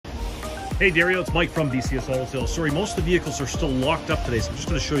Hey Dario, it's Mike from BCS Auto Sales. Sorry, most of the vehicles are still locked up today, so I'm just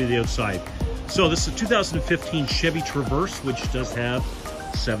going to show you the outside. So this is a 2015 Chevy Traverse, which does have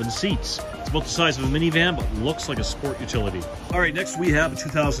 7 seats. It's about the size of a minivan, but looks like a sport utility. All right, next we have a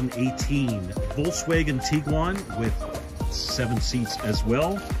 2018 Volkswagen Tiguan with 7 seats as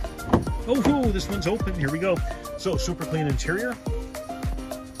well. Oh, this one's open. Here we go. So super clean interior.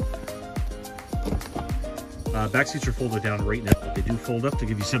 Back seats are folded down right now, but they do fold up to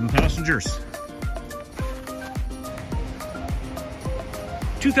give you 7 passengers.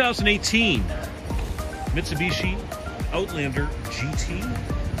 2018 Mitsubishi Outlander GT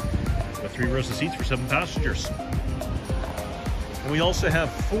with 3 rows of seats for 7 passengers. And we also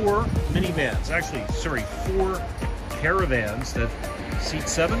have 4 minivans, actually, sorry, 4 caravans that seat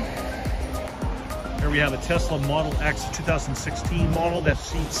 7. Here we have a Tesla Model X 2016 model that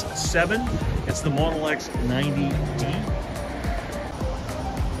seats 7. It's the Model X 90D.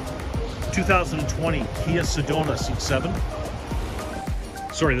 2020 Kia Sedona seats 7.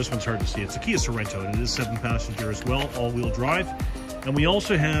 Sorry, this one's hard to see. It's a Kia Sorento, and it is 7 passenger as well, all-wheel drive. And we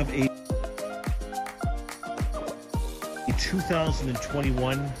also have a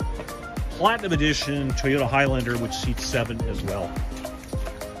 2021 Platinum Edition Toyota Highlander, which seats 7 as well.